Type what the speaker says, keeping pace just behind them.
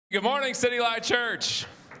Good morning, Citylight Church.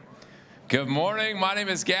 Good morning. My name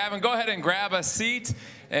is Gavin. Go ahead and grab a seat.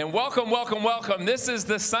 And welcome, welcome, welcome. This is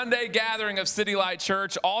the Sunday gathering of Citylight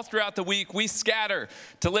Church. All throughout the week, we scatter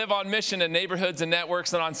to live on mission in neighborhoods and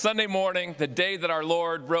networks. And on Sunday morning, the day that our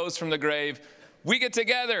Lord rose from the grave, we get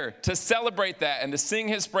together to celebrate that and to sing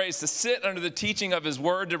his praise, to sit under the teaching of his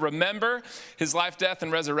word, to remember his life, death,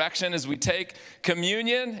 and resurrection as we take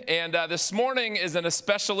communion. And this morning is an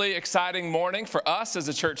especially exciting morning for us as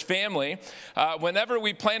a church family. Whenever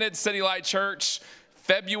we planted Citylight Church,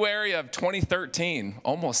 February of 2013,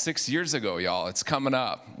 almost 6 years ago, y'all. It's coming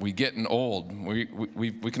up. We're getting old.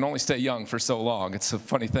 We can only stay young for so long. It's a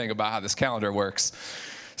funny thing about how this calendar works.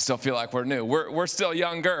 Still feel like we're new. We're still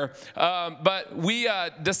younger. But we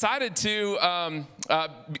decided to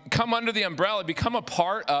come under the umbrella, become a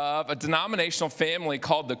part of a denominational family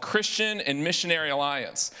called the Christian and Missionary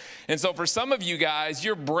Alliance. And so for some of you guys,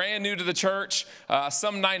 you're brand new to the church.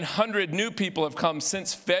 Some 900 new people have come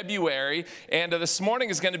since February. And this morning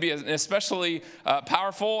is going to be an especially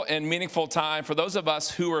powerful and meaningful time for those of us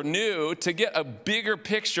who are new to get a bigger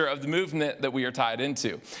picture of the movement that we are tied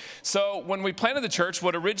into. So when we planted the church,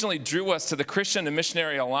 what originally drew us to the Christian and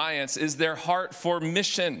Missionary Alliance is their heart for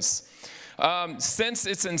missions. Since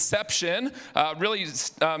its inception, really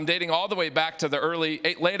dating all the way back to the late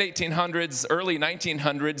 1800s, early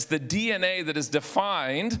 1900s, the DNA that has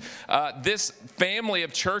defined this family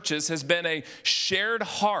of churches has been a shared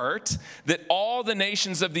heart that all the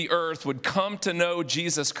nations of the earth would come to know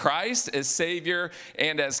Jesus Christ as Savior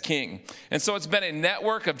and as King. And so it's been a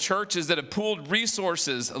network of churches that have pooled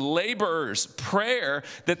resources, laborers, prayer,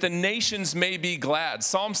 that the nations may be glad.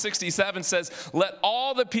 Psalm 67 says, "Let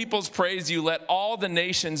all the peoples praise you, let all the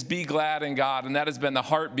nations be glad in God." And that has been the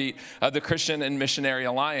heartbeat of the Christian and Missionary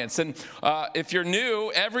Alliance. And if you're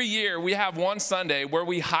new, every year we have one Sunday where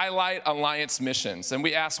we highlight Alliance missions. And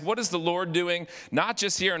we ask, what is the Lord doing, not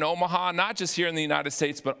just here in Omaha, not just here in the United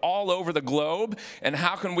States, but all over the globe? And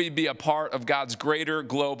how can we be a part of God's greater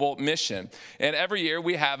global mission? And every year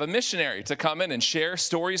we have a missionary to come in and share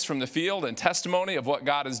stories from the field and testimony of what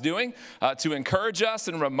God is doing to encourage us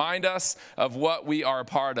and remind us of what we are a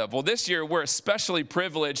part of. Well, this year we're especially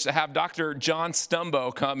privileged to have Dr. John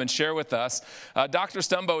Stumbo come and share with us. Dr.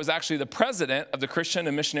 Stumbo is actually the president of the Christian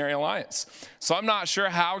and Missionary Alliance. So I'm not sure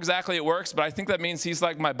how exactly it works, but I think that means he's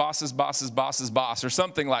like my boss's boss's boss's boss or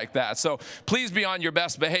something like that. So please be on your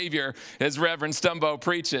best behavior as Reverend Stumbo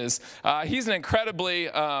preaches. He's an incredibly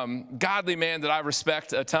godly man that I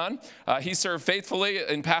respect a ton. He served faithfully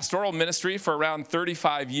in pastoral ministry for around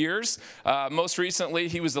 35 years. Most recently,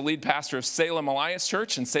 he was the lead pastor of Salem Alliance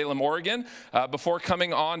Church in Salem, Oregon, before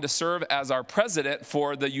coming on to serve as our president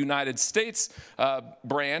for the United States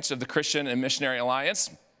branch of the Christian and Missionary Alliance.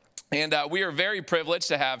 And we are very privileged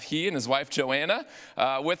to have he and his wife, Joanna,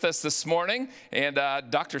 with us this morning. And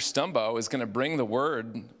Dr. Stumbo is going to bring the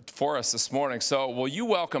word for us this morning. So will you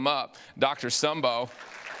welcome up Dr. Stumbo?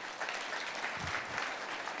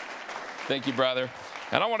 Thank you, brother.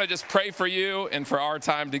 And I want to just pray for you and for our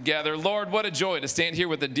time together. Lord, what a joy to stand here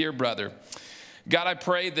with a dear brother. God, I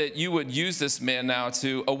pray that you would use this man now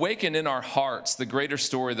to awaken in our hearts the greater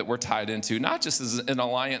story that we're tied into, not just as an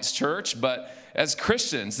Alliance church, but as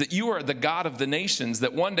Christians, that you are the God of the nations,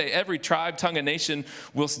 that one day every tribe, tongue, and nation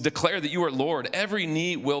will declare that you are Lord. Every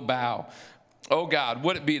knee will bow. Oh God,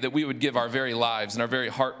 would it be that we would give our very lives and our very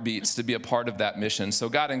heartbeats to be a part of that mission? So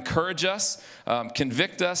God, encourage us,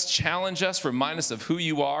 convict us, challenge us, remind us of who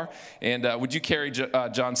you are. And would you carry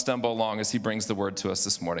John Stumbo along as he brings the word to us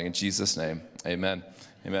this morning? In Jesus' name, amen.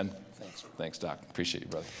 Amen. Thanks, Doc. Appreciate you,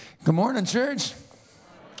 brother. Good morning, church.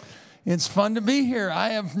 It's fun to be here. I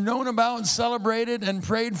have known about, celebrated, and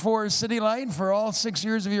prayed for Citylight for all 6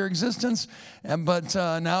 years of your existence. But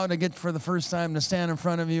now to get for the first time to stand in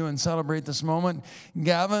front of you and celebrate this moment.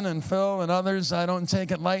 Gavin and Phil and others, I don't take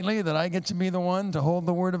it lightly that I get to be the one to hold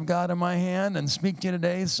the Word of God in my hand and speak to you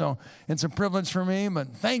today. So it's a privilege for me, but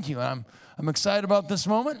thank you. I'm excited about this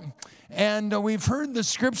moment. And we've heard the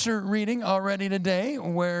scripture reading already today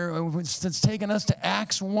where it's taken us to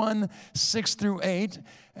Acts 1, 6 through 8.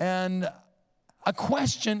 And a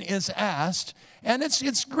question is asked. And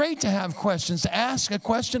it's great to have questions. To ask a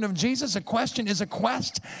question of Jesus, a question is a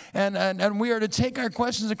quest. And we are to take our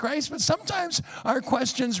questions to Christ. But sometimes our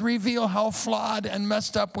questions reveal how flawed and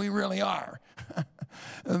messed up we really are.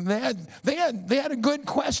 They had a good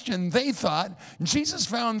question, they thought. Jesus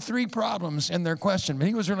found 3 problems in their question, but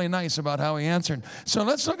he was really nice about how he answered. So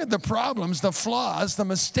let's look at the problems, the flaws, the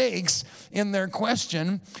mistakes in their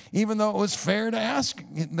question, even though it was fair to ask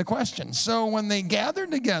the question. So when they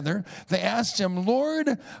gathered together, they asked him,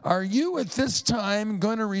 Lord, are you at this time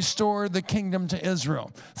going to restore the kingdom to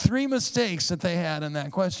Israel? 3 mistakes that they had in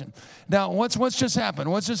that question. Now, what's just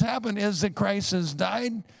happened? What's just happened is that Christ has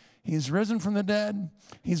died. He's risen from the dead.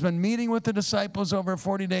 He's been meeting with the disciples over a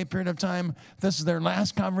 40-day period of time. This is their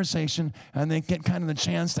last conversation, and they get kind of the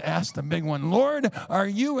chance to ask the big one, Lord, are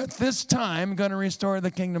you at this time going to restore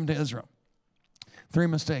the kingdom to Israel? 3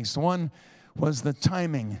 mistakes. One was the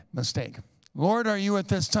timing mistake. Lord, are you at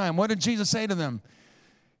this time? What did Jesus say to them?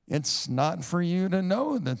 It's not for you to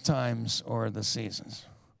know the times or the seasons.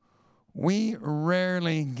 We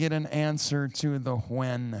rarely get an answer to the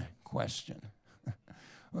when question.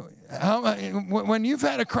 When you've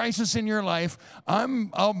had a crisis in your life,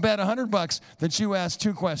 I'll bet $100 that you ask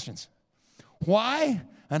 2 questions. Why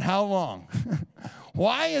and how long?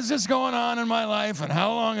 Why is this going on in my life, and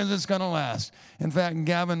how long is this going to last? In fact,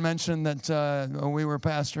 Gavin mentioned that we were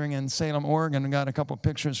pastoring in Salem, Oregon, and got a couple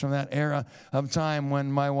pictures from that era of time when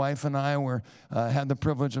my wife and I had the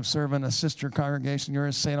privilege of serving a sister congregation,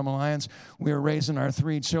 yours, Salem Alliance. We were raising our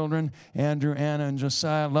 3 children, Andrew, Anna, and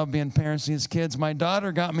Josiah. I love being parents of these kids. My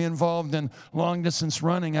daughter got me involved in long-distance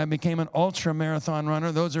running. I became an ultra-marathon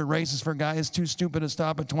runner. Those are races for guys too stupid to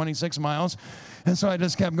stop at 26 miles. And so I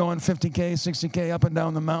just kept going 50K, 60K up and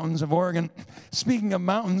down the mountains of Oregon. Speaking of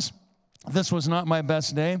mountains, this was not my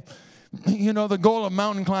best day. You know, the goal of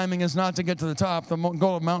mountain climbing is not to get to the top. The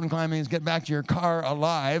goal of mountain climbing is get back to your car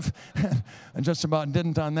alive. I just about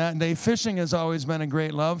didn't on that day. Fishing has always been a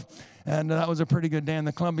great love, and that was a pretty good day in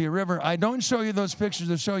the Columbia River. I don't show you those pictures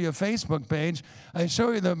to show you a Facebook page. I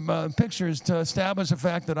show you the pictures to establish the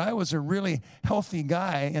fact that I was a really healthy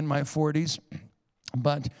guy in my 40s.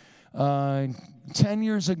 But 10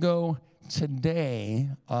 years ago today,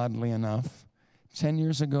 oddly enough, 10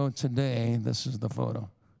 years ago today, this is the photo.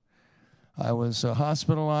 I was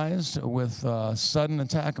hospitalized with a sudden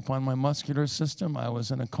attack upon my muscular system. I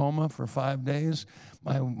was in a coma for 5 days.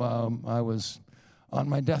 I was on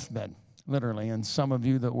my deathbed, literally. And some of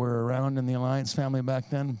you that were around in the Alliance family back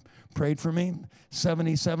then prayed for me.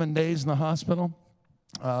 77 days in the hospital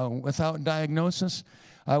without diagnosis.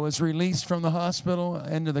 I was released from the hospital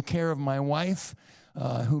into the care of my wife,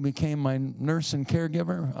 who became my nurse and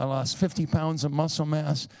caregiver. I lost 50 pounds of muscle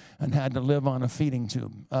mass and had to live on a feeding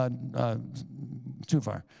tube. Had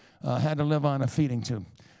to live on a feeding tube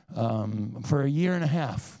for a year and a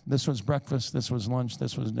half. This was breakfast, this was lunch,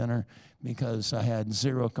 this was dinner, because I had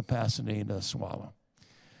 0 capacity to swallow.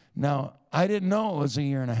 Now, I didn't know it was a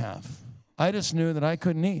year and a half. I just knew that I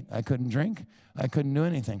couldn't eat. I couldn't drink. I couldn't do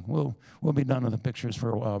anything. We'll be done with the pictures for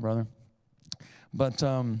a while, brother. But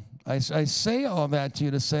I say all that to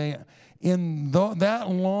you to say, in that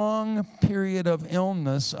long period of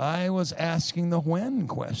illness, I was asking the when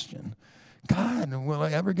question. God, will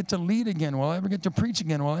I ever get to lead again? Will I ever get to preach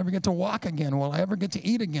again? Will I ever get to walk again? Will I ever get to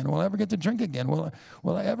eat again? Will I ever get to drink again? Will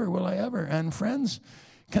I ever? And friends,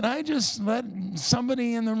 can I just let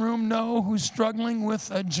somebody in the room know who's struggling with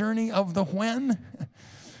a journey of the when?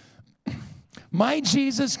 My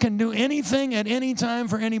Jesus can do anything at any time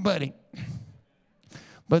for anybody.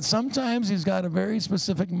 But sometimes he's got a very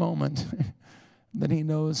specific moment that he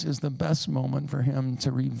knows is the best moment for him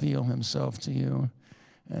to reveal himself to you.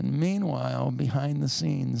 And meanwhile, behind the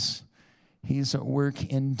scenes, he's at work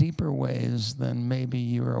in deeper ways than maybe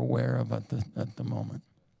you're aware of at the moment.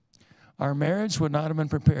 Our marriage would not have been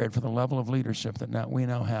prepared for the level of leadership that we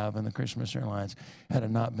now have in the Christian Missionary Alliance had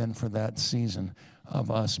it not been for that season of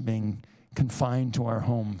us being confined to our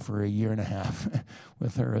home for a year and a half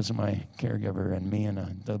with her as my caregiver and me in a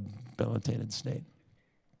debilitated state.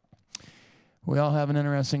 We all have an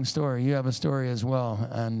interesting story. You have a story as well,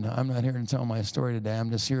 and I'm not here to tell my story today.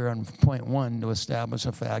 I'm just here on point 1 to establish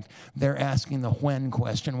a fact. They're asking the when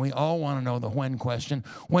question. We all want to know the when question.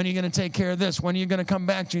 When are you going to take care of this? When are you going to come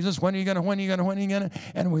back, Jesus? When are you going to?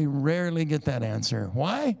 And we rarely get that answer.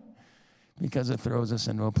 Why? Because it throws us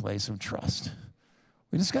into a place of trust.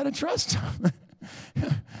 We just got to trust him.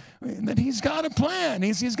 That he's got a plan.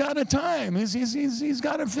 He's got a time. He's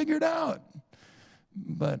got it figured out.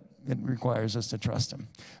 But it requires us to trust him.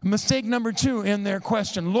 Mistake number 2 in their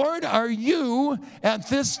question. Lord, are you at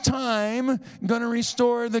this time going to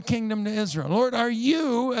restore the kingdom to Israel? Lord, are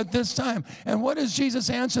you at this time? And what does Jesus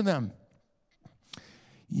answer them?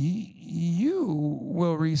 you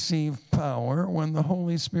will receive power when the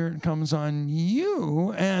Holy Spirit comes on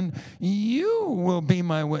you, and you will be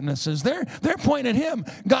my witnesses. They're pointing at him.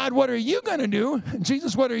 God, what are you going to do?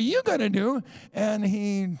 Jesus, what are you going to do? And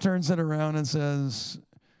he turns it around and says,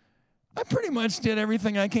 I pretty much did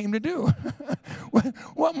everything I came to do.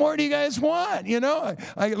 What more do you guys want? You know,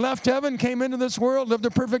 I left heaven, came into this world, lived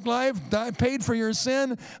a perfect life, died, paid for your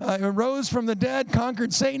sin, rose from the dead,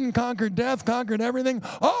 conquered Satan, conquered death, conquered everything.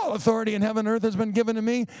 All authority in heaven and earth has been given to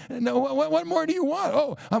me. No, what more do you want?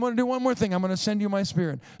 Oh, I'm going to do one more thing. I'm going to send you my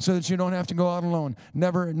Spirit so that you don't have to go out alone.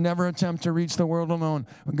 Never attempt to reach the world alone.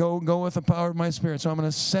 Go with the power of my Spirit. So I'm going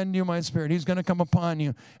to send you my Spirit. He's going to come upon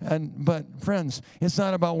you. But friends, it's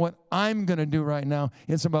not about what I'm going to do right now.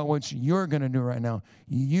 It's about what you're going to do right now.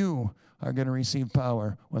 You are going to receive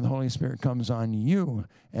power when the Holy Spirit comes on you,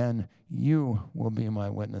 and you will be my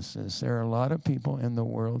witnesses. There are a lot of people in the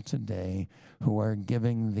world today who are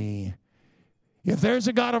giving if there's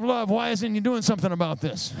a God of love, why isn't he doing something about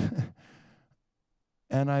this?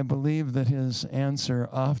 And I believe that his answer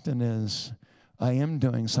often is, I am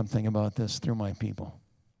doing something about this through my people.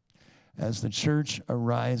 As the church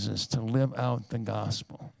arises to live out the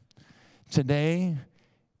gospel. Today,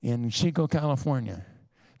 in Chico, California,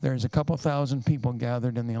 there's a couple thousand people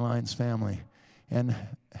gathered in the Alliance family. And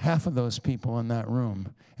half of those people in that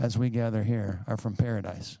room, as we gather here, are from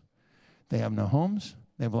Paradise. They have no homes.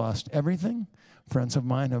 They've lost everything. Friends of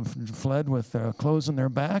mine have fled with their clothes on their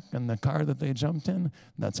back and the car that they jumped in.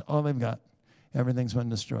 That's all they've got. Everything's been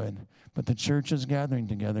destroyed. But the church is gathering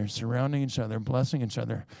together, surrounding each other, blessing each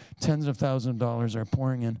other. Tens of thousands of dollars are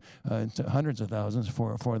pouring in to hundreds of thousands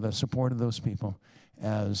for the support of those people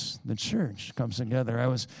as the church comes together. I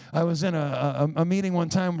was in a meeting one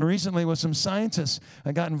time recently with some scientists.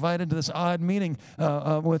 I got invited to this odd meeting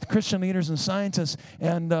with Christian leaders and scientists,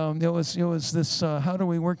 and it was this how do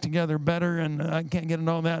we work together better, and I can't get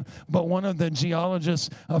into all that, but one of the geologists,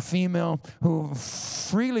 a female who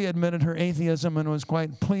freely admitted her atheism and was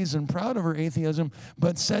quite pleased and proud of her atheism,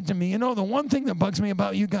 but said to me, you know, the one thing that bugs me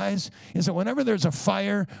about you guys is that whenever there's a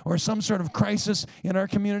fire or some sort of crisis in our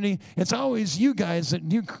community, it's always you guys, that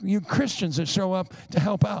you Christians that show up to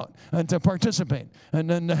help out and to participate and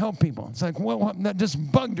then to help people. It's like, well, that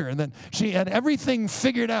just bugged her, that she had everything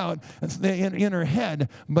figured out in her head,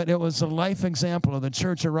 but it was a life example of the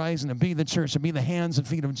church arising to be the church, to be the hands and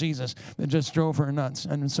feet of Jesus that just drove her nuts.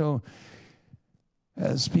 And so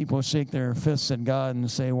as people shake their fists at God and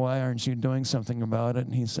say, why aren't you doing something about it?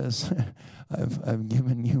 And he says, I've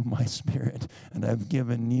given you my Spirit, and I've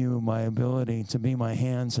given you my ability to be my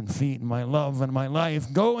hands and feet and my love and my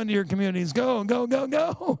life. Go into your communities. Go.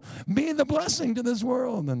 Be the blessing to this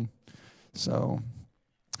world. And so,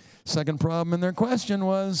 second problem in their question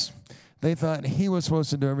was, they thought he was supposed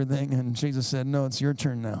to do everything, and Jesus said, no, it's your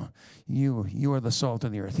turn now. You are the salt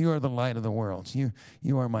of the earth. You are the light of the world. You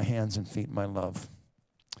are my hands and feet, my love.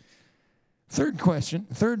 Third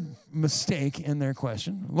mistake in their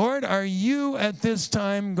question. Lord, are you at this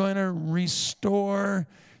time going to restore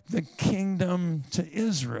the kingdom to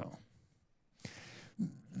Israel?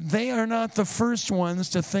 They are not the first ones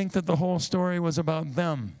to think that the whole story was about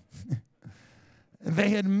them. They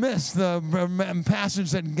had missed the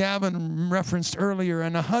passage that Gavin referenced earlier,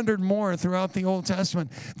 and 100 more throughout the Old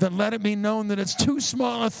Testament, that let it be known that it's too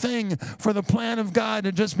small a thing for the plan of God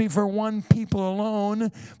to just be for one people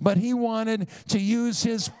alone, but he wanted to use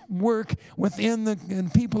his work within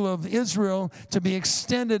the people of Israel to be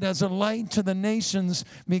extended as a light to the nations,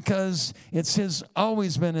 because it's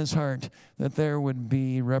always been his heart that there would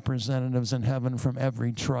be representatives in heaven from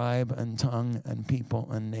every tribe and tongue and people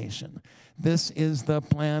and nation. This is the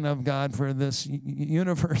plan of God for this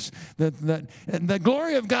universe. The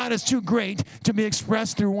glory of God is too great to be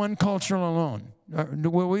expressed through one culture alone.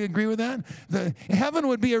 Will we agree with that? Heaven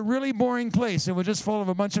would be a really boring place. It was just full of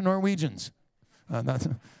a bunch of Norwegians.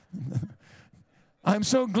 I'm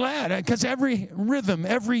so glad, because every rhythm,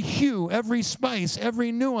 every hue, every spice,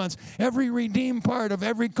 every nuance, every redeemed part of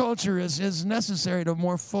every culture is necessary to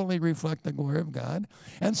more fully reflect the glory of God.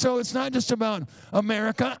 And so it's not just about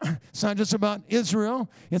America. It's not just about Israel.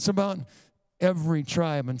 It's about every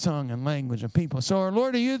tribe and tongue and language of people. So, our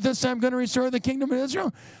Lord, are you this time going to restore the kingdom of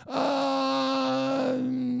Israel?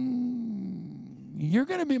 You're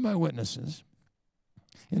going to be my witnesses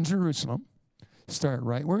in Jerusalem. Start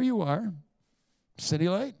right where you are.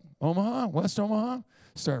 Citylight, Omaha, West Omaha,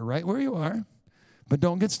 start right where you are, but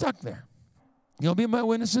don't get stuck there. You'll be my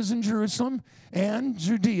witnesses in Jerusalem and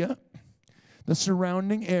Judea, the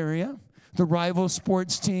surrounding area, the rival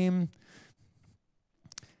sports team.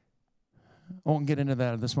 I won't get into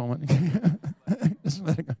that at this moment. Just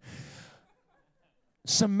let it go.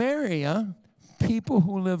 Samaria, people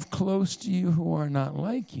who live close to you who are not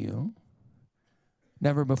like you.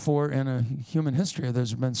 Never before in a human history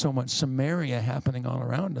there's been so much Samaria happening all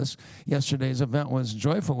around us. Yesterday's event was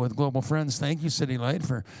joyful with Global Friends. Thank you, Citylight,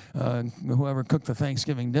 for whoever cooked the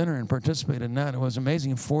Thanksgiving dinner and participated in that. It was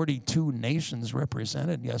amazing. 42 nations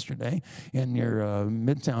represented yesterday in your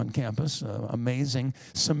Midtown campus. Amazing.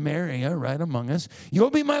 Samaria right among us. You'll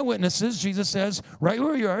be my witnesses, Jesus says, right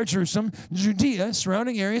where you are, Jerusalem, Judea,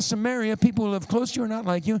 surrounding areas, Samaria, people who live close to you or not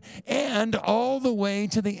like you, and all the way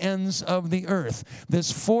to the ends of the earth. This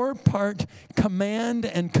four-part command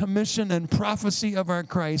and commission and prophecy of our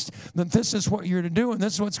Christ, that this is what you're to do and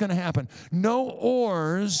this is what's going to happen. No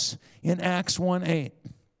ors in Acts 1:8.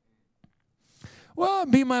 Well,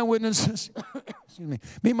 be my witnesses, excuse me,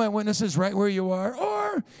 be my witnesses right where you are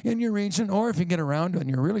or in your region, or if you get around and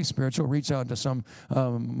you're really spiritual, reach out to some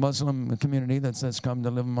Muslim community that's come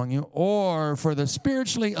to live among you. Or for the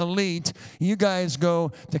spiritually elite, you guys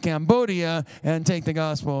go to Cambodia and take the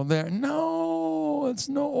gospel there. No, it's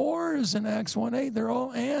no ors in Acts 1:8. They're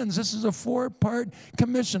all ands. This is a four-part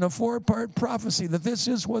commission, a four-part prophecy that this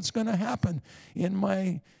is what's going to happen in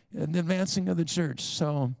my advancing of the church.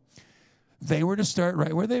 So they were to start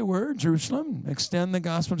right where they were, Jerusalem, extend the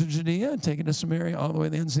gospel to Judea, take it to Samaria, all the way to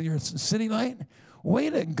the ends of the earth. Citylight, way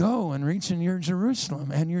to go and reaching your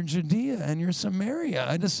Jerusalem and your Judea and your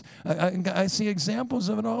Samaria. I see examples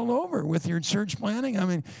of it all over with your church planning. I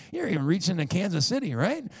mean, you're even reaching to Kansas City,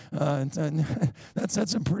 right?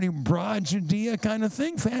 That's a pretty broad Judea kind of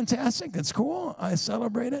thing. Fantastic. That's cool. I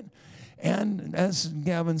celebrate it. And as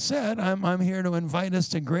Gavin said, I'm here to invite us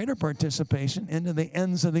to greater participation into the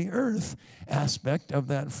ends of the earth aspect of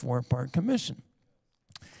that four-part commission.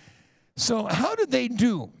 So how did they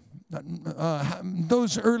do,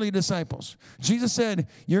 those early disciples? Jesus said,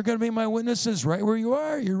 you're going to be my witnesses right where you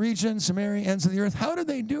are, your region, Samaria, ends of the earth. How did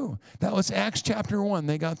they do? That was Acts chapter 1.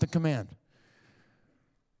 They got the command.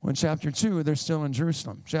 When chapter 2, they're still in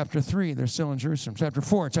Jerusalem. Chapter 3, they're still in Jerusalem. Chapter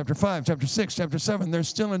 4, chapter 5, chapter 6, chapter 7, they're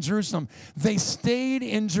still in Jerusalem. They stayed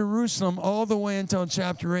in Jerusalem all the way until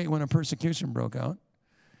chapter 8 when a persecution broke out.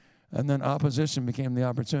 And then opposition became the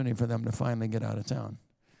opportunity for them to finally get out of town.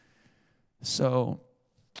 So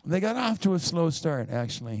they got off to a slow start,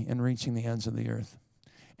 actually, in reaching the ends of the earth.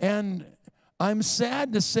 And I'm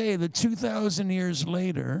sad to say that 2,000 years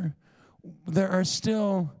later, there are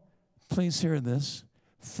still, please hear this,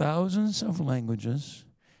 thousands of languages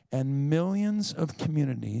and millions of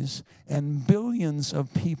communities and billions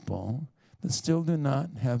of people that still do not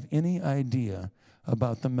have any idea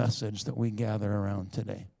about the message that we gather around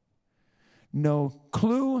today. No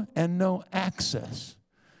clue and no access.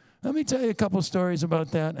 Let me tell you a couple stories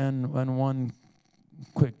about that and one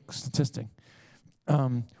quick statistic.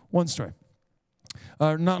 One story.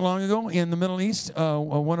 Not long ago in the Middle East,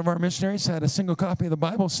 one of our missionaries had a single copy of the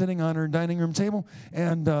Bible sitting on her dining room table,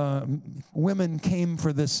 and women came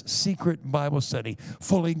for this secret Bible study.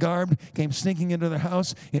 Fully garbed, came sneaking into their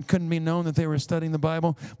house. It couldn't be known that they were studying the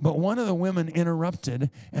Bible, but one of the women interrupted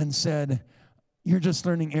and said, "You're just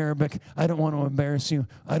learning Arabic. I don't want to embarrass you.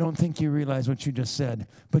 I don't think you realize what you just said.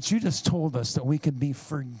 But you just told us that we could be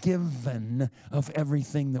forgiven of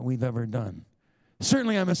everything that we've ever done.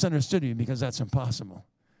 Certainly I misunderstood you because that's impossible."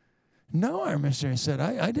 No, our missionary said,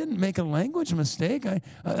 I didn't make a language mistake.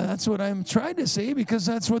 That's what I'm trying to say because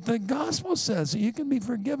that's what the gospel says. So you can be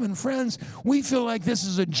forgiven. Friends, we feel like this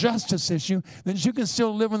is a justice issue, that you can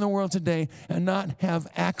still live in the world today and not have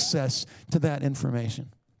access to that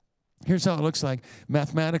information. Here's how it looks like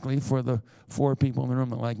mathematically for the 4 people in the room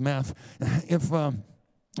that like math.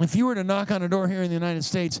 If you were to knock on a door here in the United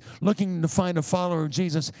States looking to find a follower of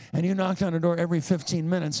Jesus, and you knocked on a door every 15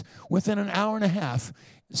 minutes, within an hour and a half,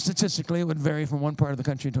 statistically it would vary from one part of the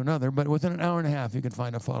country to another, but within an hour and a half you could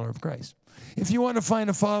find a follower of Christ. If you want to find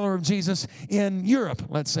a follower of Jesus in Europe,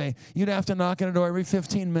 let's say, you'd have to knock on a door every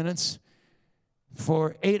 15 minutes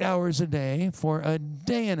for 8 hours a day for a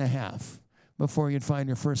day and a half before you'd find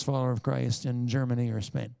your first follower of Christ in Germany or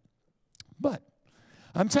Spain. But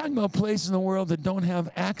I'm talking about places in the world that don't have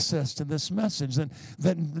access to this message,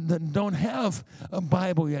 that don't have a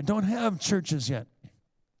Bible yet, don't have churches yet.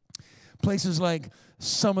 Places like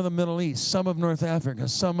some of the Middle East, some of North Africa,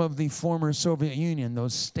 some of the former Soviet Union,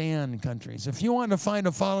 those STAN countries. If you wanted to find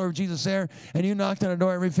a follower of Jesus there and you knocked on a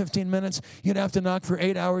door every 15 minutes, you'd have to knock for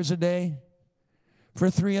 8 hours a day for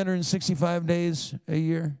 365 days a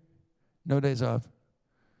year, no days off,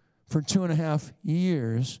 for 2.5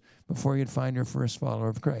 years before you'd find your first follower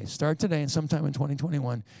of Christ. Start today, and sometime in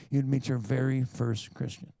 2021, you'd meet your very first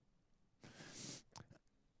Christian.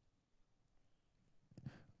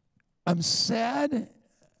 I'm sad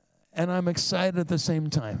and I'm excited at the same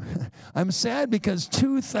time. I'm sad because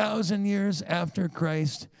 2,000 years after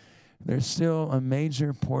Christ, there's still a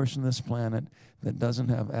major portion of this planet that doesn't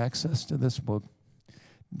have access to this book,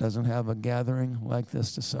 doesn't have a gathering like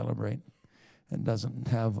this to celebrate, and doesn't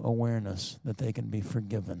have awareness that they can be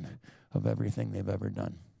forgiven of everything they've ever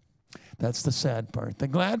done. That's the sad part. The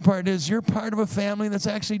glad part is you're part of a family that's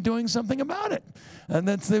actually doing something about it. And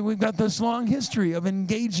we've got this long history of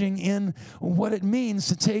engaging in what it means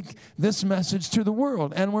to take this message to the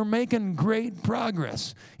world. And we're making great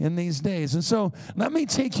progress in these days. And so let me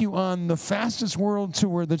take you on the fastest world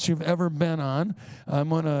tour that you've ever been on.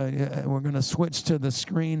 We're going to switch to the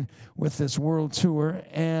screen with this world tour.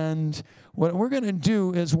 And what we're going to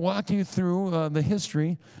do is walk you through the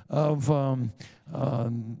history of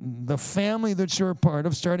the family that you're a part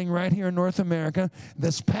of, starting right here in North America.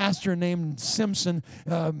 This pastor named Simpson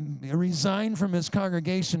resigned from his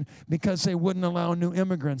congregation because they wouldn't allow new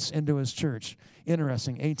immigrants into his church.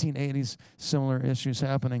 Interesting, 1880s, similar issues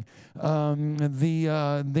happening. They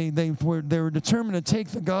were determined to take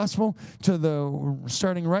the gospel to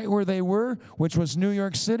starting right where they were, which was New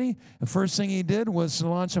York City. The first thing he did was to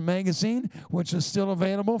launch a magazine, which is still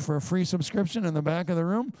available for a free subscription in the back of the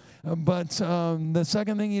room. But the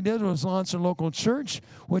second thing he did was launch a local church,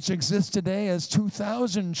 which exists today as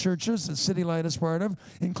 2,000 churches that Citylight is part of,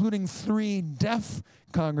 including 3 deaf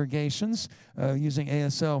congregations, using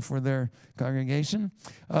ASL for their congregation.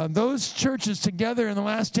 Those churches together in the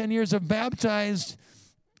last 10 years have baptized,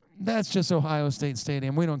 that's just Ohio State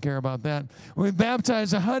Stadium. We don't care about that. We've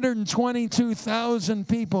baptized 122,000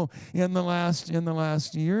 people in the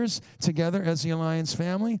last years together as the Alliance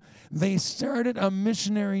family. They started a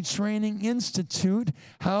missionary training institute.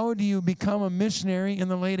 How do you become a missionary in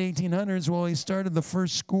the late 1800s? Well, he started the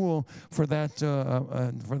first school for that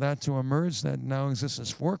to emerge. That now exists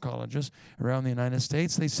as 4 colleges around the United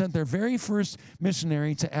States. They sent their very first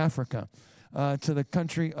missionary to Africa, to the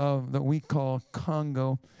country that we call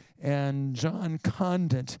Congo. And John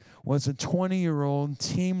Condit was a 20-year-old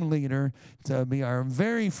team leader to be our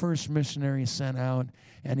very first missionary sent out,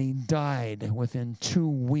 and he died within 2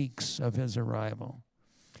 weeks of his arrival.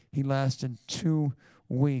 He lasted 2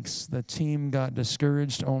 weeks. The team got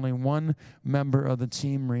discouraged. Only 1 member of the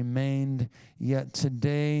team remained. Yet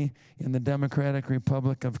today, in the Democratic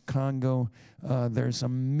Republic of Congo, there's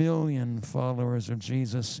 1 million followers of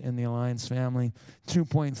Jesus in the Alliance family,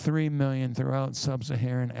 2.3 million throughout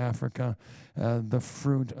sub-Saharan Africa, the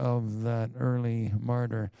fruit of that early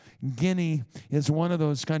martyr. Guinea is one of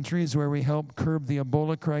those countries where we helped curb the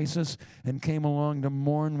Ebola crisis and came along to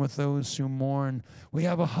mourn with those who mourn. We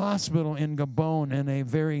have a hospital in Gabon, in a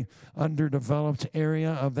very underdeveloped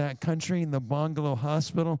area of that country. The Bongolo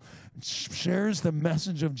Hospital shares the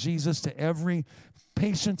message of Jesus to every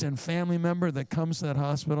patient and family member that comes to that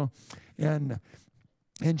hospital. And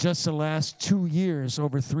in just the last 2 years,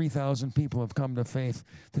 over 3,000 people have come to faith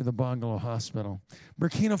through the Bongolo Hospital.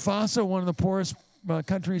 Burkina Faso, one of the poorest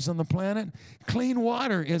countries on the planet. Clean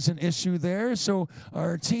water is an issue there, so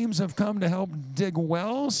our teams have come to help dig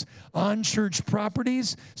wells on church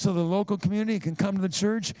properties so the local community can come to the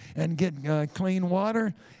church and get clean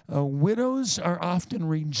water. Widows are often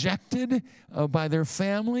rejected by their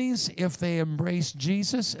families if they embrace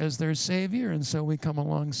Jesus as their Savior, and so we come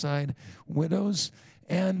alongside widows.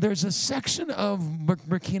 And there's a section of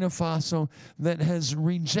Burkina Faso that has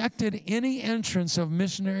rejected any entrance of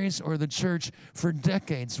missionaries or the church for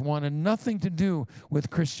decades, wanted nothing to do with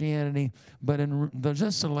Christianity. But in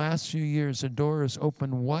just the last few years, the door is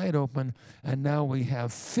opened wide open, and now we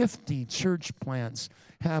have 50 church plants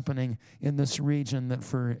happening in this region that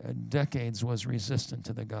for decades was resistant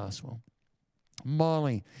to the gospel.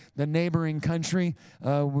 Mali, the neighboring country,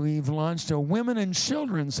 we've launched a women and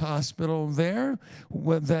children's hospital there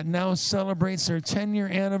that now celebrates their 10-year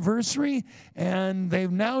anniversary, and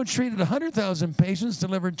they've now treated 100,000 patients,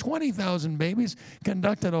 delivered 20,000 babies,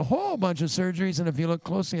 conducted a whole bunch of surgeries, and if you look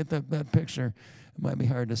closely at that picture, it might be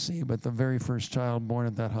hard to see, but the very first child born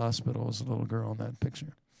at that hospital is a little girl in that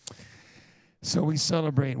picture. So we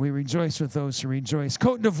celebrate, we rejoice with those who rejoice.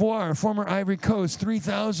 Côte d'Ivoire, former Ivory Coast,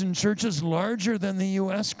 3,000 churches, larger than the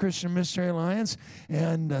U.S. Christian Missionary Alliance.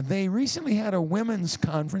 And they recently had a women's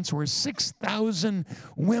conference where 6,000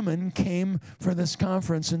 women came for this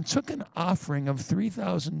conference and took an offering of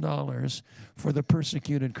 $3,000 for the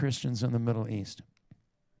persecuted Christians in the Middle East.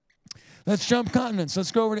 Let's jump continents.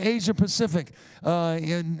 Let's go over to Asia Pacific.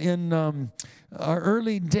 In our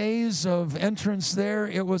early days of entrance there,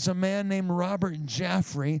 it was a man named Robert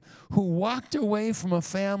Jaffrey who walked away from a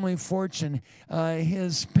family fortune.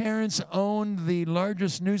 His parents owned the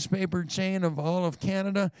largest newspaper chain of all of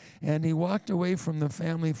Canada, and he walked away from the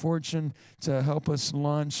family fortune to help us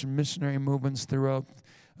launch missionary movements throughout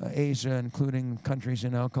Asia, including countries you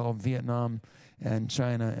now call Vietnam and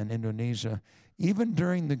China and Indonesia. Even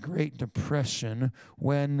during the Great Depression,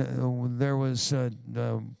 when there was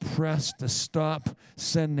the press to stop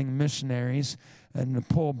sending missionaries and to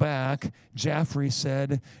pull back, Jaffrey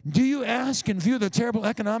said, "Do you ask, in view of the terrible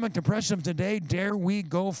economic depression of today, dare we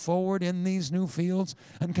go forward in these new fields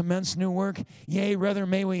and commence new work? Yea, rather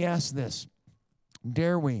may we ask this,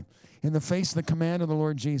 dare we, in the face of the command of the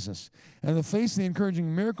Lord Jesus, and in the face of the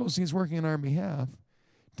encouraging miracles he's working on our behalf,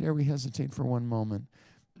 dare we hesitate for one moment?"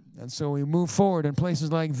 And so we move forward in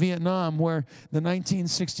places like Vietnam, where the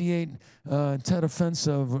 1968 Tet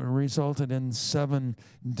Offensive resulted in 7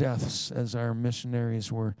 deaths as our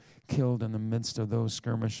missionaries were killed in the midst of those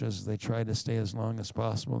skirmishes. They tried to stay as long as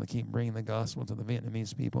possible to keep bringing the gospel to the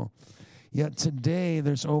Vietnamese people. Yet today,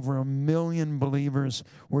 there's over 1 million believers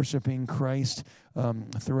worshiping Christ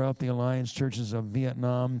throughout the Alliance churches of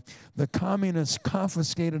Vietnam. The communists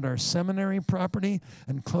confiscated our seminary property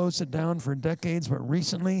and closed it down for decades, but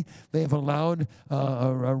recently they've allowed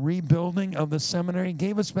a rebuilding of the seminary,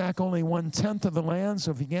 gave us back only 1/10 of the land,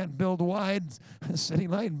 so if you can't build wide,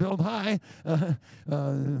 Citylight, build high.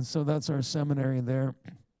 So that's our seminary there,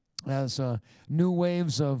 as new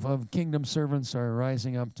waves of kingdom servants are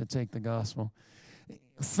rising up to take the gospel.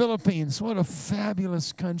 Philippines, what a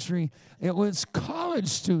fabulous country. It was college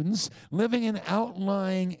students living in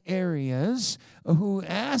outlying areas who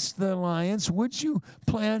asked the Alliance, would you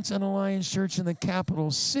plant an Alliance church in the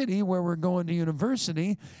capital city where we're going to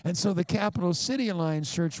university? And so the Capital City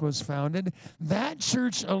Alliance Church was founded. That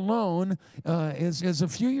church alone is a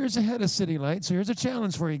few years ahead of Citylight. So here's a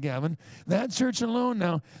challenge for you, Gavin. That church alone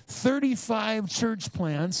now, 35 church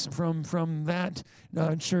plants from that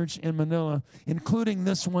church in Manila, including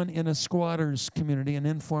this one in a squatters community, an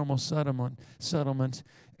informal settlement,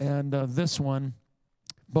 and this one,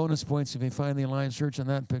 bonus points if you find the Alliance Church in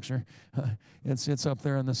that picture. It's up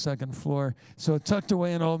there on the second floor. So tucked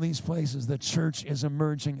away in all these places, the church is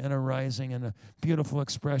emerging and arising in a beautiful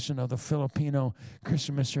expression of the Filipino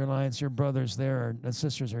Christian Missionary Alliance. Your brothers there and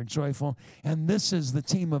sisters are joyful. And this is the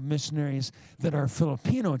team of missionaries that our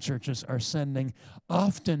Filipino churches are sending,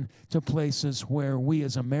 often to places where we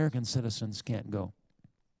as American citizens can't go.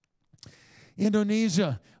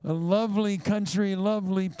 Indonesia, a lovely country,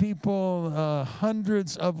 lovely people,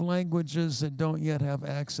 hundreds of languages that don't yet have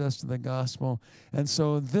access to the gospel. And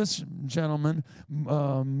so this gentleman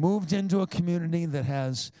moved into a community that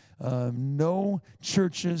has no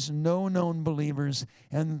churches, no known believers,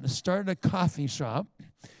 and started a coffee shop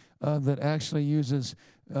that actually uses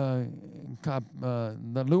the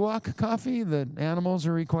luwak coffee that animals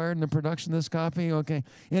are required in the production of this coffee. Okay,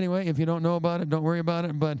 anyway, if you don't know about it, don't worry about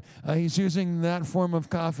it, but he's using that form of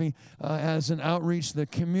coffee as an outreach to the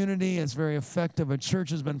community. It's very effective. A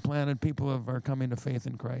church has been planted. People are coming to faith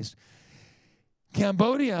in Christ.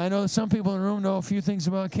 Cambodia, I know some people in the room know a few things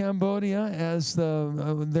about Cambodia, as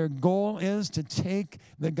their goal is to take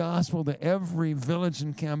the gospel to every village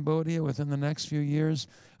in Cambodia within the next few years.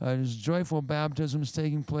 There's joyful baptisms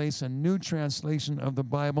taking place. A new translation of the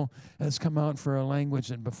Bible has come out for a language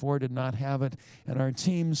that before did not have it. And our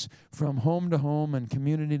teams from home to home and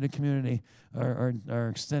community to community are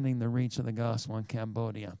extending the reach of the gospel in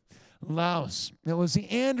Cambodia. Laos. It was the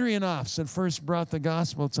Andrianoffs that first brought the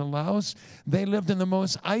gospel to Laos. They lived in the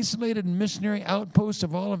most isolated missionary outpost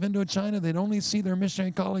of all of Indochina. They'd only see their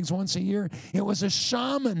missionary colleagues once a year. It was a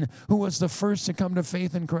shaman who was the first to come to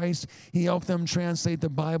faith in Christ. He helped them translate the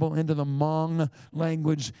Bible into the Hmong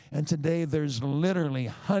language. And today there's literally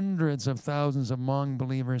hundreds of thousands of Hmong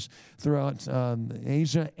believers throughout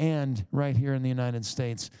Asia and right here in the United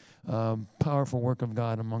States. Powerful work of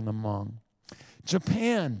God among the Hmong.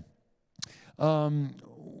 Japan.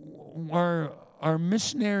 Our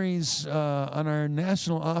missionaries on our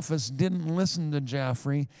national office didn't listen to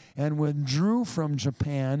Jaffrey and withdrew from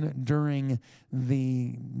Japan during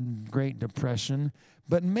the Great Depression.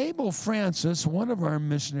 But Mabel Francis, one of our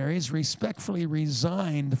missionaries, respectfully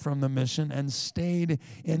resigned from the mission and stayed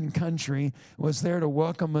in country, was there to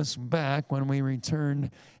welcome us back when we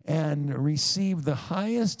returned, and received the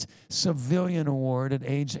highest civilian award at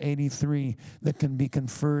age 83 that can be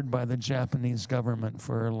conferred by the Japanese government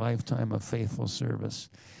for a lifetime of faithful service.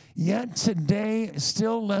 Yet today,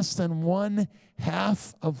 still less than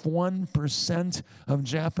 0.5% of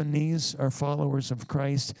Japanese are followers of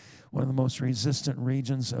Christ, one of the most resistant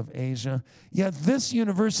regions of Asia. Yet this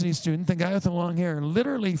university student, the guy with the long hair,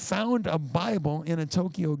 literally found a Bible in a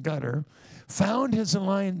Tokyo gutter, found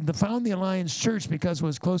the Alliance Church because it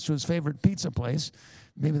was close to his favorite pizza place.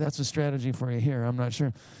 Maybe that's a strategy for you here, I'm not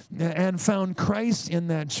sure. And found Christ in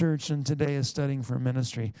that church, and today is studying for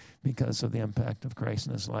ministry because of the impact of Christ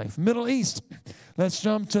in his life. Middle East. Let's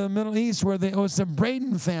jump to the Middle East, where it was the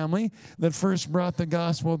Braden family that first brought the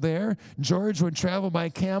gospel there. George would travel by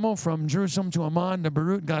camel from Jerusalem to Amman to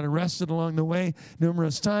Beirut, got arrested along the way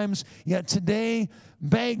numerous times. Yet today,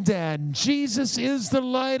 Baghdad, Jesus is the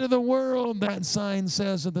light of the world, that sign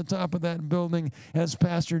says at the top of that building, as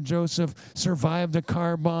Pastor Joseph survived a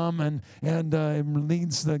car bomb and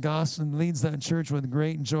leads the gospel and leads that church with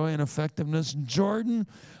great joy and effectiveness. Jordan,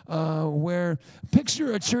 where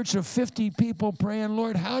picture a church of 50 people praying,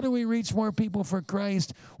 Lord, how do we reach more people for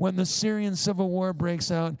Christ when the Syrian civil war breaks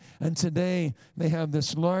out? And today they have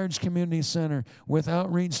this large community center with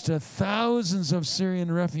outreach to thousands of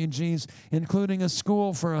Syrian refugees, including a school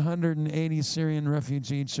for 180 Syrian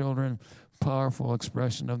refugee children. Powerful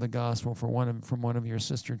expression of the gospel from one of your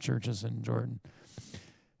sister churches in Jordan.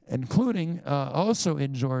 Including also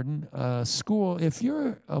in Jordan, school. If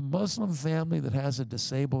you're a Muslim family that has a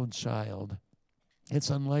disabled child, it's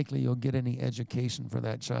unlikely you'll get any education for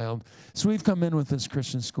that child. So we've come in with this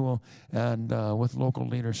Christian school and with local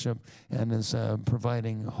leadership and is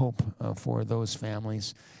providing hope for those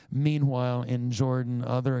families. Meanwhile, in Jordan,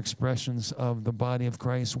 other expressions of the body of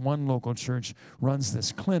Christ, one local church runs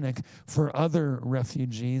this clinic for other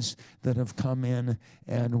refugees that have come in,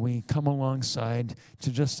 and we come alongside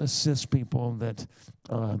to just assist people that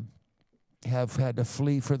have had to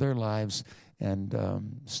flee for their lives and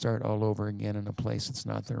start all over again in a place that's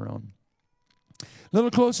not their own. A little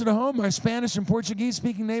closer to home, our Spanish and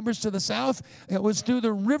Portuguese-speaking neighbors to the south, it was through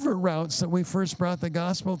the river routes that we first brought the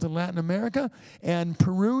gospel to Latin America. And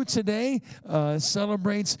Peru today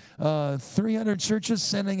celebrates 300 churches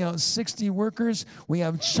sending out 60 workers. We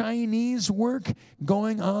have Chinese work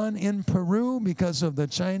going on in Peru because of the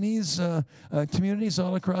Chinese communities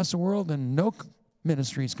all across the world. And no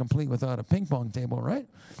ministry is complete without a ping pong table, right?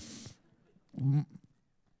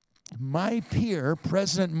 My peer,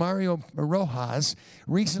 President Mario Rojas,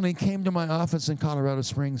 recently came to my office in Colorado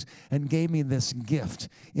Springs and gave me this gift.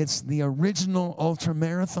 It's the original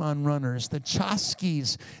ultramarathon runners, the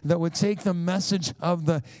Chasquis, that would take the message of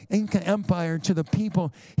the Inca Empire to the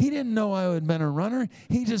people. He didn't know I had been a runner.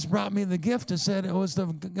 He just brought me the gift and said it was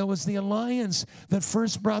the alliance that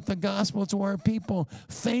first brought the gospel to our people.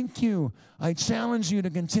 Thank you. I challenge you to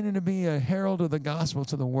continue to be a herald of the gospel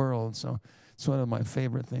to the world. So it's one of my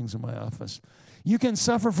favorite things in my office. You can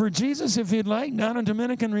suffer for Jesus if you'd like. Down in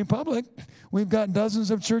Dominican Republic, we've got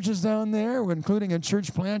dozens of churches down there, including a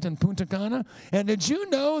church plant in Punta Cana. And did you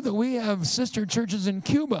know that we have sister churches in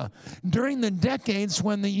Cuba? During the decades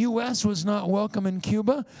when the U.S. was not welcome in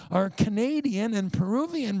Cuba, our Canadian and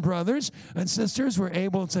Peruvian brothers and sisters were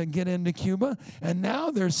able to get into Cuba. And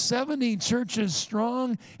now there's 70 churches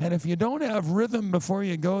strong. And if you don't have rhythm before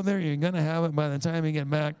you go there, you're going to have it by the time you get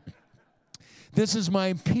back. This is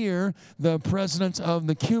my peer, the president of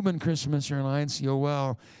the Cuban Christian Missionary Alliance,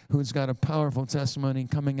 Yoel, who's got a powerful testimony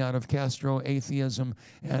coming out of Castro atheism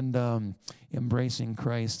and embracing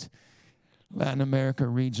Christ. Latin America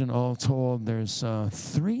region, all told, there's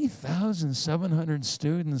 3,700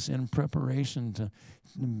 students in preparation to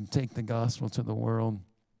take the gospel to the world.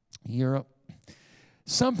 Europe.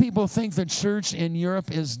 Some people think the church in Europe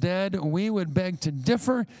is dead. We would beg to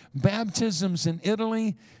differ. Baptisms in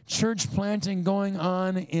Italy, church planting going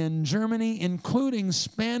on in Germany, including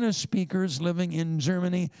Spanish speakers living in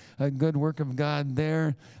Germany, a good work of God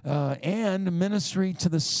there, and ministry to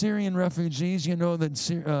the Syrian refugees. You know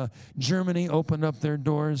that Germany opened up their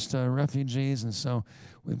doors to refugees, and so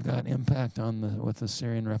we've got impact with the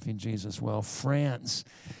Syrian refugees as well. France.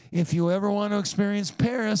 If you ever want to experience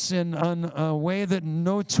Paris in a way that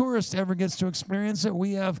no tourist ever gets to experience it,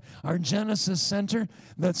 we have our Genesis Center.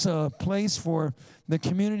 That's a place for the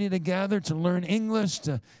community to gather, to learn English,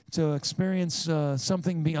 to experience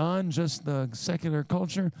something beyond just the secular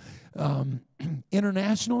culture.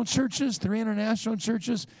 International churches, 3 international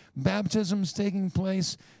churches, baptisms taking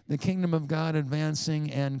place, the kingdom of God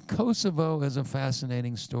advancing, and Kosovo is a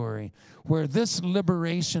fascinating story where this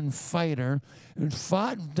liberation fighter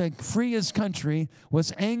fought to free his country,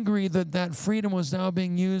 was angry that that freedom was now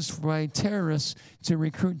being used by terrorists to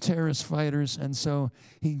recruit terrorist fighters, and so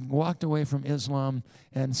he walked away from Islam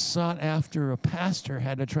and sought after a pastor,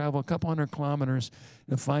 had to travel a couple hundred kilometers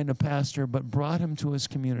to find a pastor, but brought him to his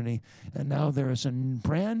community. And now there is a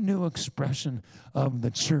brand new expression of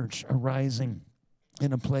the church arising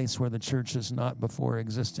in a place where the church has not before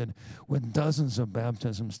existed, with dozens of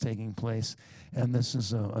baptisms taking place. And this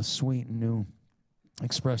is a sweet new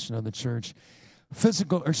expression of the church.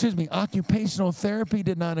 Occupational therapy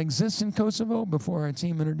did not exist in Kosovo before our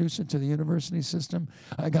team introduced it to the university system.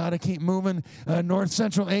 I got to keep moving. North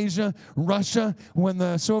Central Asia, Russia, when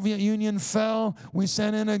the Soviet Union fell, we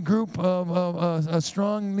sent in a group of a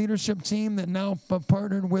strong leadership team that now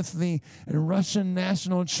partnered with the Russian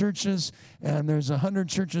national churches, and there's 100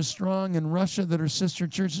 churches strong in Russia that are sister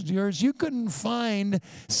churches to yours. You couldn't find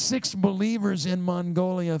 6 believers in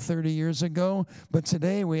Mongolia 30 years ago, but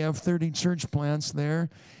today we have 30 church plants there.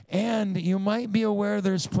 And you might be aware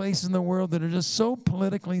there's places in the world that are just so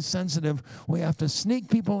politically sensitive, we have to sneak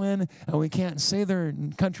people in, and we can't say their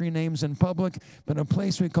country names in public. But a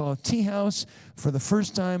place we call Tea House, for the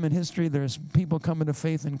first time in history, there's people coming to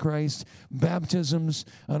faith in Christ. Baptisms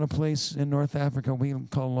on a place in North Africa we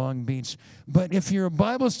call Long Beach. But if you're a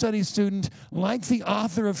Bible study student, like the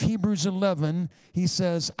author of Hebrews 11, he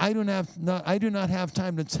says, I do not have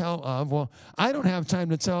time to tell of. Well, I don't have time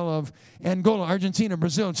to tell of Angola, Argentina,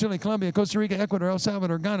 Brazil, Chile, Colombia, Costa Rica, Ecuador, El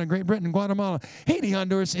Salvador, Ghana, Great Britain, Guatemala, Haiti,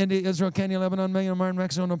 Honduras, India, Israel, Kenya, Lebanon, Myanmar,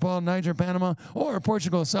 Mexico, Nepal, Niger, Panama, or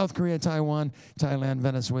Portugal, South Korea, Taiwan, Thailand,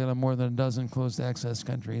 Venezuela, more than a dozen closed access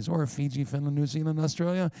countries, or Fiji, Finland, New Zealand,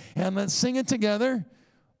 Australia. And let's sing it together.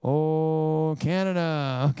 Oh,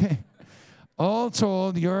 Canada. Okay. All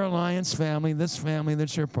told, your Alliance family, this family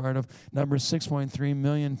that you're part of, numbers 6.3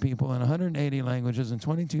 million people in 180 languages and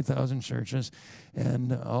 22,000 churches.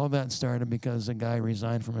 And all that started because a guy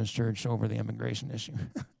resigned from his church over the immigration issue.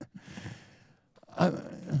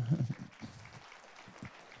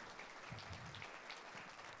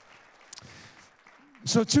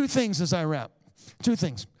 So 2 things as I wrap. 2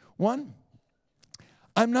 things. 1,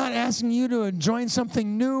 I'm not asking you to join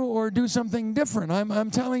something new or do something different.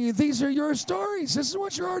 I'm telling you, these are your stories. This is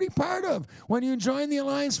what you're already part of. When you join the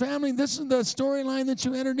Alliance family, this is the storyline that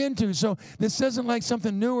you entered into. So this isn't like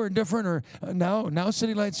something new or different or now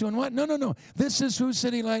Citylight's doing what? No. This is who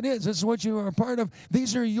Citylight is. This is what you are a part of.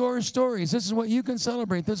 These are your stories. This is what you can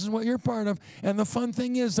celebrate. This is what you're part of. And the fun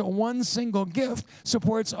thing is that one single gift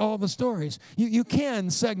supports all the stories. You can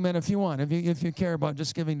segment if you want. If you care about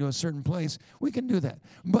just giving to a certain place, we can do that.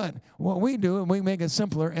 But what we do, we make it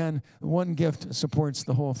simpler, and one gift supports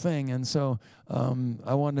the whole thing. And so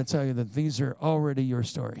I wanted to tell you that these are already your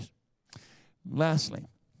stories. Lastly,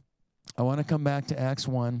 I want to come back to Acts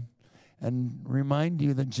 1 and remind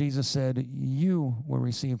you that Jesus said, you will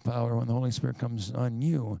receive power when the Holy Spirit comes on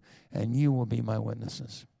you, and you will be my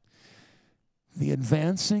witnesses. The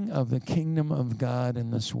advancing of the kingdom of God in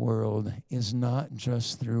this world is not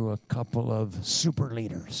just through a couple of super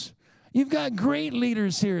leaders. You've got great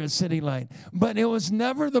leaders here at Citylight, but it was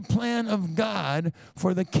never the plan of God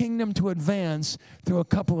for the kingdom to advance through a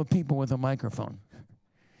couple of people with a microphone.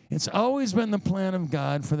 It's always been the plan of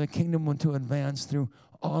God for the kingdom to advance through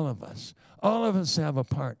all of us. All of us have a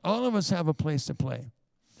part. All of us have a place to play.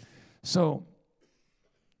 So,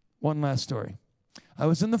 one last story. I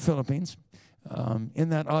was in the Philippines, in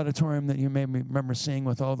that auditorium that you may remember seeing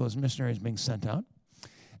with all those missionaries being sent out.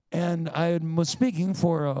 And I was speaking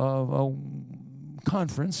for a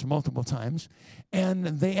conference multiple times, and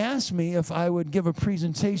they asked me if I would give a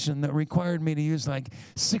presentation that required me to use like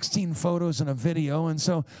 16 photos and a video. And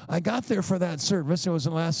so I got there for that service. It was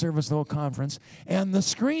the last service of the whole conference, and the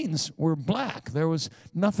screens were black. There was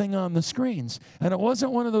nothing on the screens. And it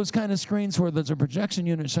wasn't one of those kind of screens where there's a projection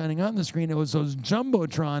unit shining on the screen. It was those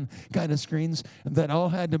Jumbotron kind of screens that all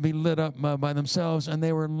had to be lit up by themselves, and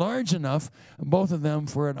they were large enough, both of them,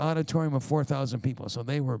 for an auditorium of 4,000 people. So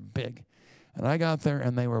they were big. And I got there,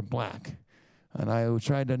 and they were black. And I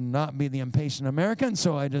tried to not be the impatient American,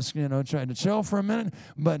 so I just, tried to chill for a minute.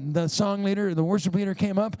 But the song leader, the worship leader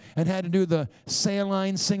came up and had to do the say a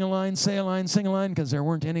line, sing a line, say a line, sing a line, because there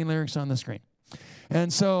weren't any lyrics on the screen.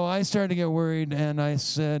 And so I started to get worried, and I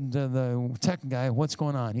said to the tech guy, what's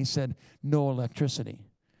going on? He said, no electricity.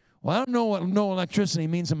 Well, I don't know what no electricity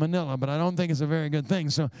means in Manila, but I don't think it's a very good thing.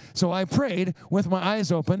 So I prayed with my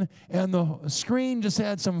eyes open, and the screen just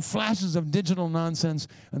had some flashes of digital nonsense,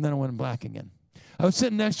 and then it went black again. I was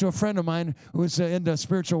sitting next to a friend of mine who was into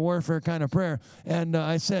spiritual warfare kind of prayer, and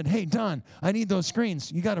I said, hey, Don, I need those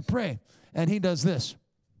screens. You got to pray. And he does this.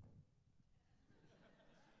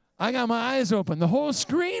 I got my eyes open. The whole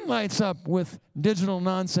screen lights up with digital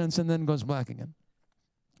nonsense and then goes black again.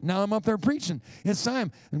 Now I'm up there preaching. It's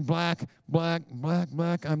time. And black.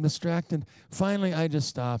 I'm distracted. Finally, I just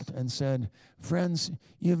stopped and said, friends,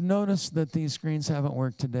 you've noticed that these screens haven't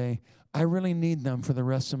worked today. I really need them for the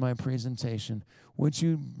rest of my presentation. Would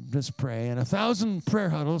you just pray? And 1,000 prayer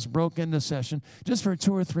huddles broke into session just for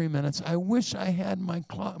 2 or 3 minutes. I wish I had my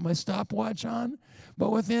stopwatch on,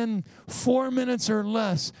 but within 4 minutes or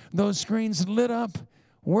less, those screens lit up,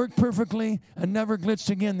 worked perfectly, and never glitched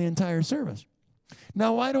again the entire service.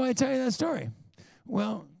 Now, why do I tell you that story?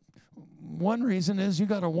 Well, one reason is you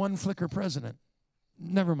got a one-flicker president.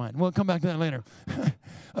 Never mind. We'll come back to that later.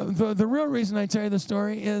 The real reason I tell you the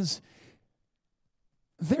story is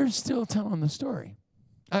they're still telling the story.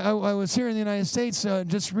 I was here in the United States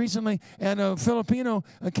just recently, and a Filipino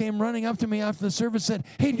came running up to me after the service and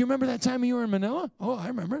said, hey, do you remember that time you were in Manila? Oh, I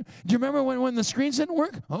remember. Do you remember when the screens didn't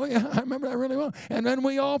work? Oh, yeah, I remember that really well. And then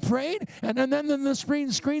we all prayed, and then the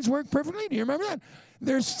screens worked perfectly. Do you remember that?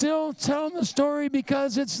 They're still telling the story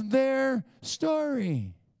because it's their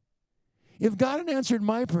story. If God had answered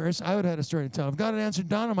my prayers, I would have had a story to tell. If God had answered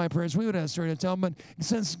Don and my prayers, we would have a story to tell. But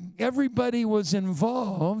since everybody was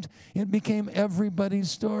involved, it became everybody's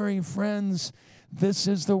story. Friends, this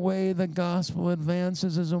is the way the gospel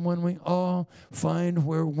advances, is when we all find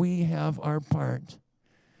where we have our part,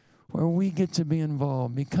 where we get to be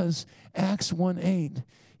involved. Because Acts 1:8,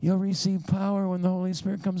 you'll receive power when the Holy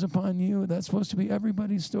Spirit comes upon you. That's supposed to be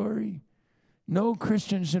everybody's story. No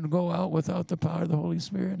Christian should go out without the power of the Holy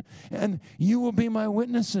Spirit. And you will be my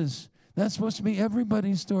witnesses. That's supposed to be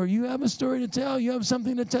everybody's story. You have a story to tell. You have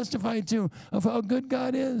something to testify to of how good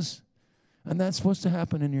God is. And that's supposed to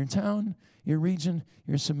happen in your town, your region,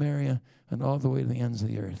 your Samaria, and all the way to the ends of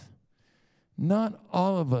the earth. Not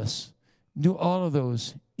all of us do all of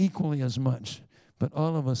those equally as much, but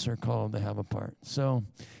all of us are called to have a part. So,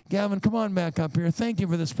 Gavin, come on back up here. Thank you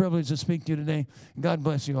for this privilege to speak to you today. God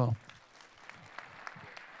bless you all.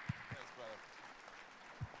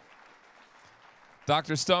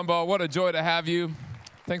 Dr. Stumbo, what a joy to have you.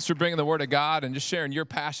 Thanks for bringing the Word of God and just sharing your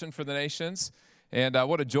passion for the nations. And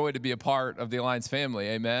what a joy to be a part of the Alliance family.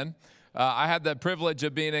 Amen. I had the privilege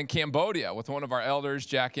of being in Cambodia with one of our elders,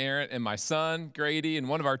 Jack Arrett, and my son, Grady, and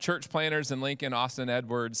one of our church planners in Lincoln, Austin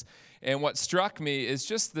Edwards. And what struck me is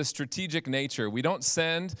just the strategic nature. We don't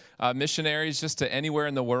send missionaries just to anywhere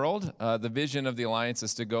in the world. The vision of the Alliance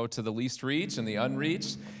is to go to the least reached and the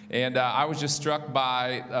unreached. And I was just struck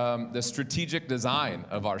by the strategic design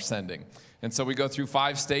of our sending. And so we go through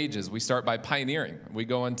 5 stages. We start by pioneering. We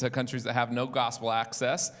go into countries that have no gospel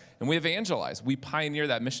access, and we evangelize. We pioneer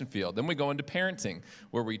that mission field. Then we go into parenting,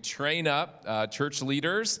 where we train up church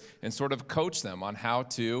leaders and sort of coach them on how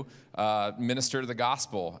to minister the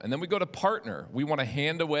gospel. And then we go to partner. We want to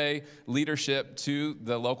hand away leadership to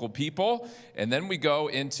the local people. And then we go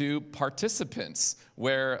into participants,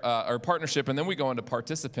 or partnership, and then we go into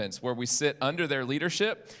participants, where we sit under their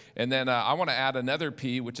leadership. And then I want to add another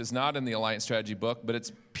P, which is not in the Alliance Strategy book, but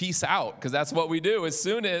it's peace out, because that's what we do. As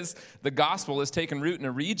soon as the gospel has taken root in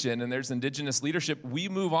a region and there's indigenous leadership, we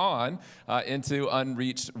move on into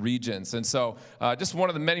unreached regions. And so just one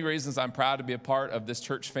of the many reasons I'm proud to be a part of this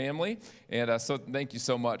church family. And so thank you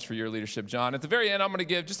so much for your leadership, John. At the very end, I'm going to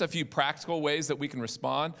give just a few practical ways that we can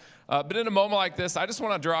respond. But in a moment like this, I just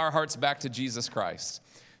want to draw our hearts back to Jesus Christ.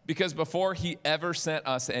 Because before he ever sent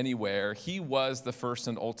us anywhere, he was the first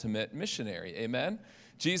and ultimate missionary. Amen?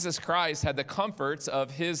 Jesus Christ had the comforts of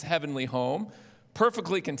his heavenly home,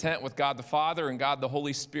 perfectly content with God the Father and God the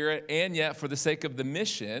Holy Spirit, and yet for the sake of the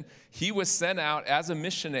mission, he was sent out as a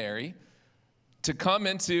missionary to come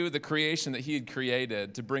into the creation that he had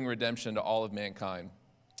created to bring redemption to all of mankind.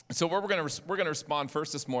 So we're going to respond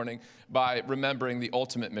first this morning by remembering the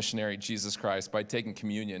ultimate missionary, Jesus Christ, by taking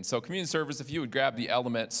communion. So communion service, if you would grab the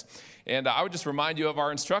elements. And I would just remind you of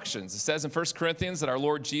our instructions. It says in 1 Corinthians that our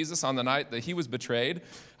Lord Jesus, on the night that he was betrayed,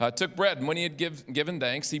 took bread. And when he had given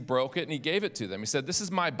thanks, he broke it and he gave it to them. He said, "This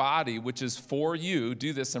is my body, which is for you.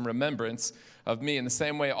 Do this in remembrance of me." In the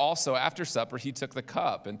same way, also, after supper, he took the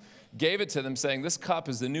cup and gave it to them, saying, "This cup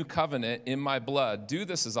is the new covenant in my blood. Do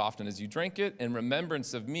this as often as you drink it in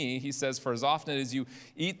remembrance of me." He says, "For as often as you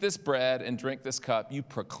eat this bread and drink this cup, you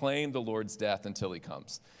proclaim the Lord's death until he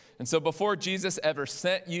comes." And so before Jesus ever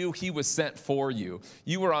sent you, he was sent for you.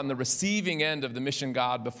 You were on the receiving end of the mission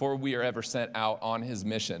God before we are ever sent out on his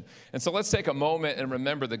mission. And so let's take a moment and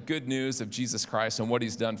remember the good news of Jesus Christ and what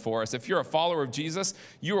he's done for us. If you're a follower of Jesus,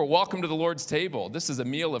 you are welcome to the Lord's table. This is a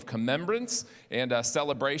meal of commemorance and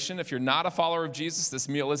celebration. If you're not a follower of Jesus, this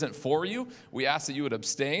meal isn't for you. We ask that you would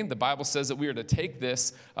abstain. The Bible says that we are to take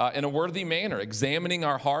this in a worthy manner, examining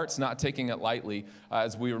our hearts, not taking it lightly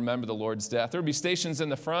as we remember the Lord's death. There will be stations in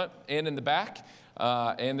the front and in the back.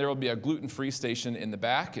 And there will be a gluten-free station in the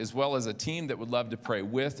back, as well as a team that would love to pray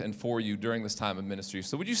with and for you during this time of ministry.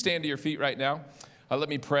 So would you stand to your feet right now? Let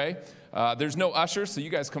me pray. There's no ushers, so you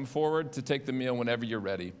guys come forward to take the meal whenever you're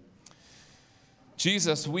ready.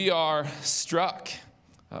 Jesus, we are struck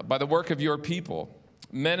by the work of your people,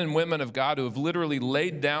 men and women of God who have literally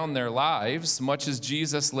laid down their lives, much as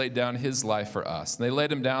Jesus laid down his life for us. And they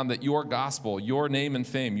laid him down that your gospel, your name and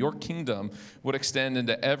fame, your kingdom would extend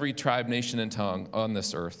into every tribe, nation, and tongue on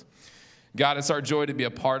this earth. God, it's our joy to be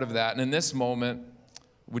a part of that. And in this moment,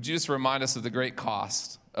 would you just remind us of the great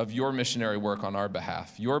cost of your missionary work on our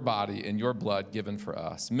behalf, your body and your blood given for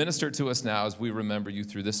us. Minister to us now as we remember you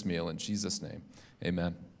through this meal. In Jesus' name,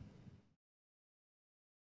 amen.